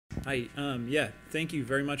Hi, yeah, thank you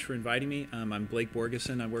very much for inviting me. I'm Blake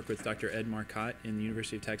Borgeson. I work with Dr. Ed Marcotte in the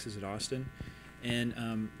University of Texas at Austin.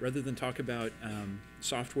 And rather than talk about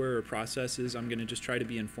software or processes, I'm going to just try to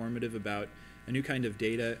be informative about a new kind of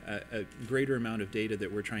data, a greater amount of data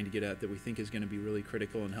that we're trying to get at that we think is going to be really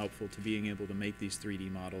critical and helpful to being able to make these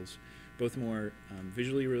 3D models, both more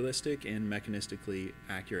visually realistic and mechanistically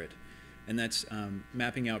accurate. And that's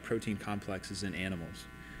mapping out protein complexes in animals.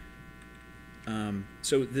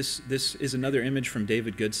 So this is another image from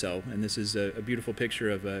David Goodsell, and this is a beautiful picture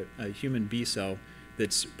of a human B cell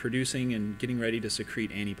that's producing and getting ready to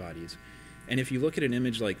secrete antibodies. And if you look at an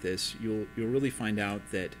image like this, you'll really find out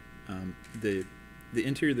that the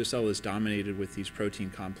interior of the cell is dominated with these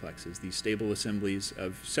protein complexes, these stable assemblies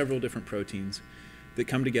of several different proteins that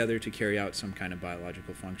come together to carry out some kind of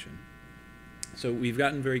biological function. So we've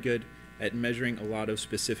gotten very good at measuring a lot of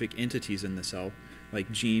specific entities in the cell, like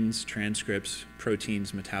genes, transcripts,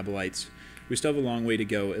 proteins, metabolites. We still have a long way to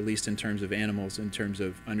go, at least in terms of animals, in terms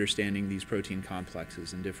of understanding these protein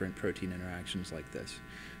complexes and different protein interactions like this.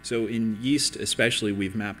 So in yeast especially,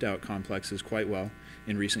 we've mapped out complexes quite well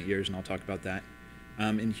in recent years, and I'll talk about that.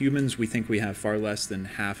 In humans, we think we have far less than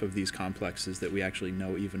half of these complexes that we actually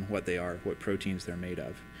know even what they are, what proteins they're made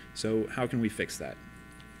of. So how can we fix that?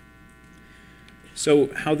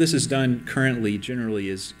 So how this is done currently, generally,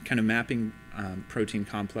 is kind of mapping protein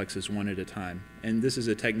complexes one at a time. And this is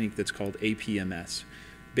a technique that's called APMS.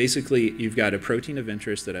 Basically, you've got a protein of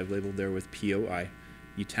interest that I've labeled there with POI.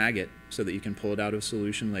 You tag it so that you can pull it out of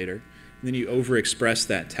solution later. And then you overexpress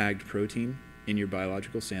that tagged protein in your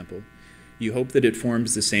biological sample. You hope that it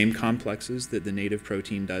forms the same complexes that the native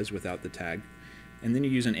protein does without the tag. And then you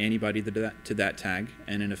use an antibody to that tag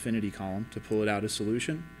and an affinity column to pull it out of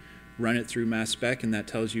solution. Run it through mass spec, and that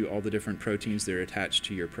tells you all the different proteins that are attached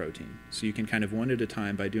to your protein. So you can kind of one at a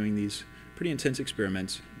time, by doing these pretty intense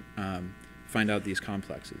experiments, find out these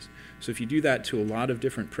complexes. So if you do that to a lot of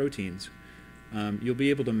different proteins, you'll be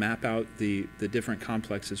able to map out the different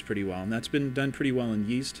complexes pretty well. And that's been done pretty well in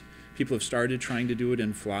yeast. People have started trying to do it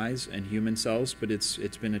in flies and human cells, but it's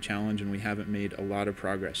been a challenge, and we haven't made a lot of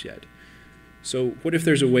progress yet. So what if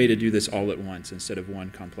there's a way to do this all at once instead of one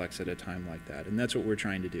complex at a time like that? And that's what we're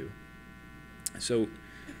trying to do. So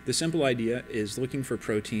the simple idea is looking for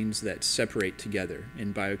proteins that separate together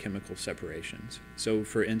in biochemical separations. So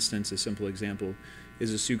for instance, a simple example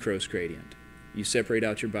is a sucrose gradient. You separate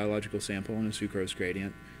out your biological sample in a sucrose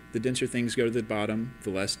gradient. The denser things go to the bottom,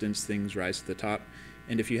 the less dense things rise to the top.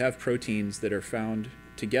 And if you have proteins that are found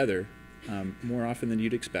together more often than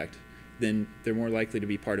you'd expect, then they're more likely to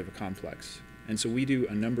be part of a complex. And so we do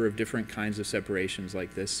a number of different kinds of separations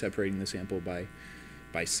like this, separating the sample by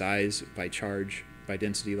size, by charge, by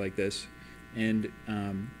density like this. And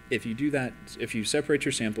if you do that, if you separate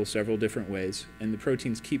your sample several different ways and the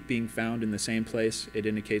proteins keep being found in the same place, it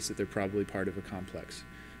indicates that they're probably part of a complex.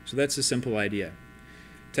 So that's the simple idea.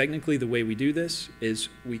 Technically, the way we do this is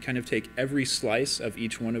we kind of take every slice of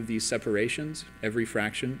each one of these separations, every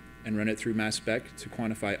fraction, and run it through mass spec to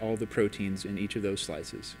quantify all the proteins in each of those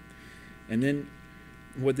slices. And then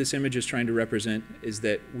what this image is trying to represent is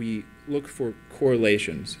that we look for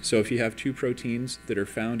correlations. So if you have two proteins that are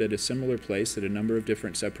found at a similar place at a number of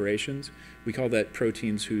different separations, we call that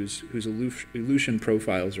proteins whose elution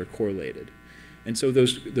profiles are correlated. And so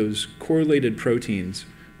those correlated proteins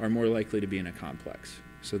are more likely to be in a complex.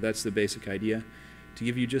 So that's the basic idea. To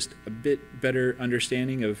give you just a bit better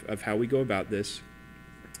understanding of how we go about this,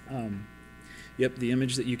 yep, the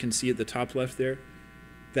image that you can see at the top left there,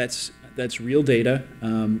 that's real data.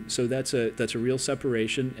 So that's a real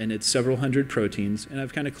separation, and it's several hundred proteins. And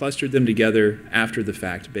I've kind of clustered them together after the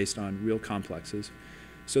fact based on real complexes.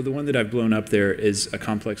 So the one that I've blown up there is a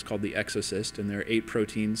complex called the exocyst, and there are 8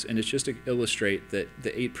 proteins. And it's just to illustrate that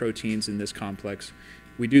the 8 proteins in this complex,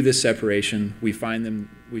 we do this separation. We find them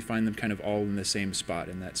kind of all in the same spot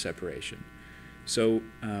in that separation. So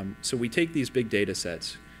so we take these big data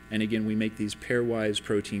sets, and again, we make these pairwise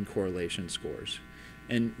protein correlation scores.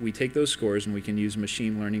 And we take those scores and we can use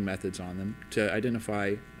machine learning methods on them to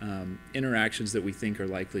identify interactions that we think are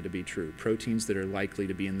likely to be true, proteins that are likely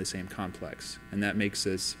to be in the same complex. And that makes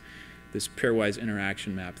this pairwise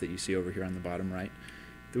interaction map that you see over here on the bottom right.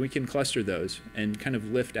 Then we can cluster those and kind of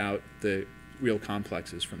lift out the real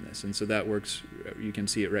complexes from this. And so that works, you can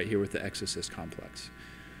see it right here with the exocyst complex.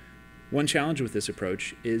 One challenge with this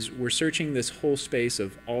approach is we're searching this whole space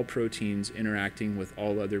of all proteins interacting with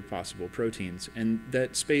all other possible proteins, and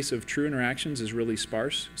that space of true interactions is really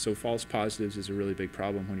sparse, so false positives is a really big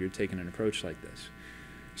problem when you're taking an approach like this.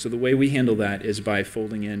 So the way we handle that is by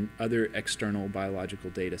folding in other external biological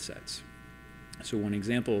data sets. So one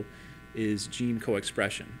example is gene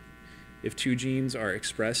co-expression. If two genes are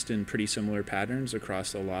expressed in pretty similar patterns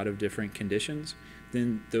across a lot of different conditions,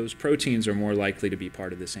 then those proteins are more likely to be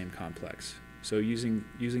part of the same complex. So using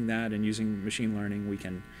that and using machine learning, we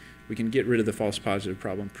can get rid of the false positive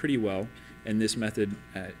problem pretty well, and this method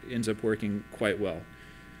ends up working quite well.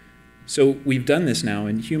 So we've done this now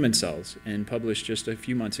in human cells and published just a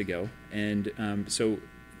few months ago, and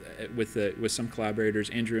with some collaborators,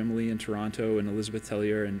 Andrew Emily in Toronto and Elizabeth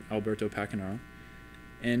Tellier and Alberto Pacanaro.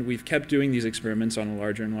 And we've kept doing these experiments on a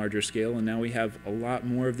larger and larger scale, and now we have a lot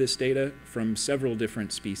more of this data from several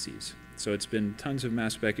different species. So it's been tons of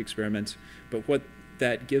mass spec experiments, but what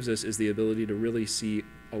that gives us is the ability to really see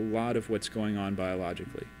a lot of what's going on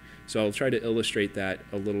biologically. So I'll try to illustrate that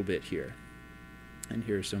a little bit here. And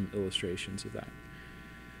here are some illustrations of that.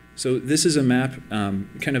 So this is a map,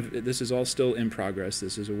 this is all still in progress.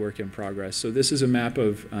 This is a work in progress. So this is a map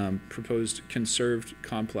of proposed conserved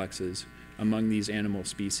complexes among these animal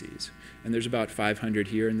species. And there's about 500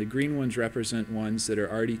 here, and the green ones represent ones that are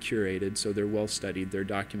already curated, so they're well studied. They're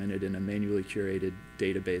documented in a manually curated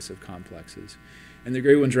database of complexes. And the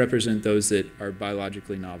gray ones represent those that are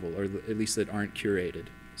biologically novel, or at least that aren't curated.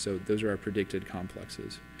 So those are our predicted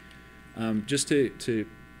complexes. Just to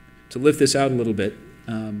lift this out a little bit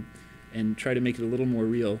and try to make it a little more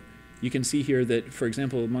real, you can see here that, for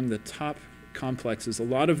example, among the top complexes, a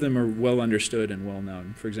lot of them are well understood and well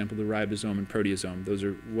known. For example, the ribosome and proteasome, those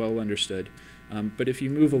are well understood. But if you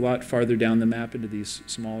move a lot farther down the map into these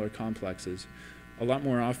smaller complexes, a lot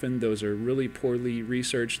more often those are really poorly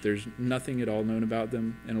researched. There's nothing at all known about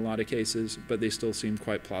them in a lot of cases, but they still seem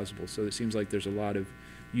quite plausible. So it seems like there's a lot of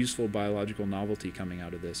useful biological novelty coming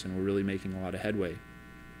out of this, and we're really making a lot of headway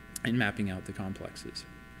in mapping out the complexes.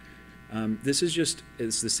 This is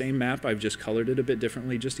it's the same map. I've just colored it a bit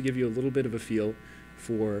differently just to give you a little bit of a feel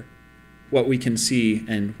for what we can see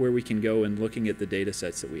and where we can go in looking at the data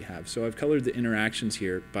sets that we have. So I've colored the interactions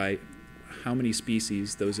here by how many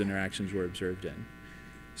species those interactions were observed in.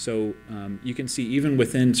 So you can see even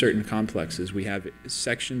within certain complexes, we have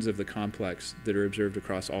sections of the complex that are observed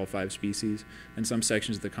across all 5 species, and some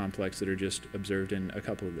sections of the complex that are just observed in a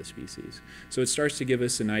couple of the species. So it starts to give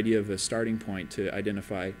us an idea of a starting point to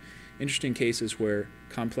identify interesting cases where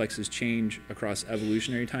complexes change across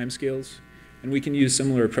evolutionary timescales. And we can use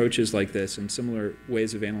similar approaches like this and similar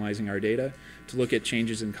ways of analyzing our data to look at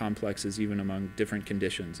changes in complexes even among different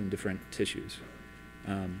conditions and different tissues.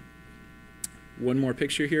 One more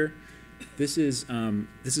picture here. This is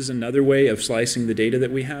another way of slicing the data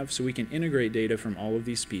that we have, so we can integrate data from all of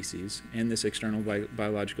these species and this external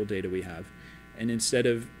biological data we have. And instead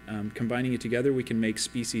of combining it together, we can make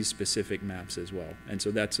species-specific maps as well. And so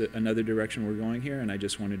that's another direction we're going here, and I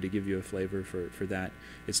just wanted to give you a flavor for that.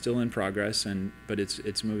 It's still in progress, but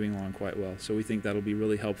it's moving along quite well. So we think that'll be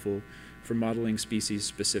really helpful for modeling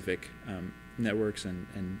species-specific networks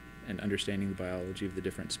and understanding the biology of the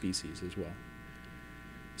different species as well.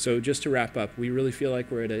 So just to wrap up, we really feel like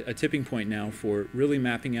we're at a tipping point now for really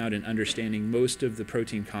mapping out and understanding most of the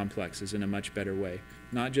protein complexes in a much better way.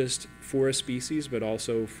 Not just for a species, but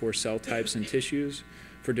also for cell types and tissues,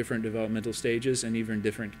 for different developmental stages, and even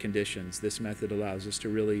different conditions. This method allows us to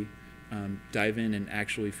really dive in and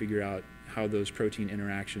actually figure out how those protein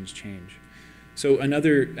interactions change. So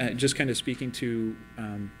another, just kind of speaking to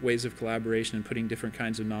ways of collaboration and putting different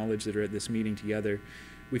kinds of knowledge that are at this meeting together,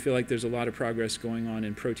 we feel like there's a lot of progress going on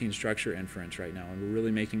in protein structure inference right now, and we're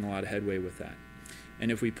really making a lot of headway with that. And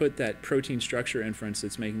if we put that protein structure inference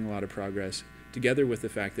that's making a lot of progress together with the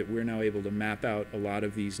fact that we're now able to map out a lot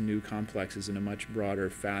of these new complexes in a much broader,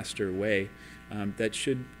 faster way, that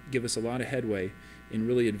should give us a lot of headway in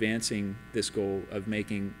really advancing this goal of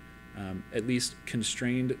making at least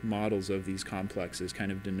constrained models of these complexes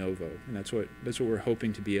kind of de novo. And that's what we're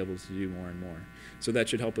hoping to be able to do more and more. So that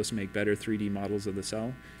should help us make better 3D models of the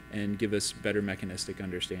cell and give us better mechanistic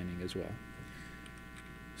understanding as well.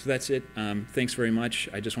 So that's it. Thanks very much.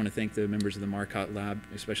 I just want to thank the members of the Marcotte lab,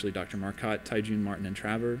 especially Dr. Marcotte, Taijun, Martin, and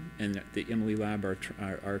Traver, and the Emily lab,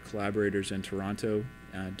 our collaborators in Toronto,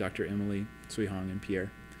 Dr. Emily, Sui Hong, and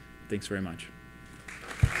Pierre. Thanks very much.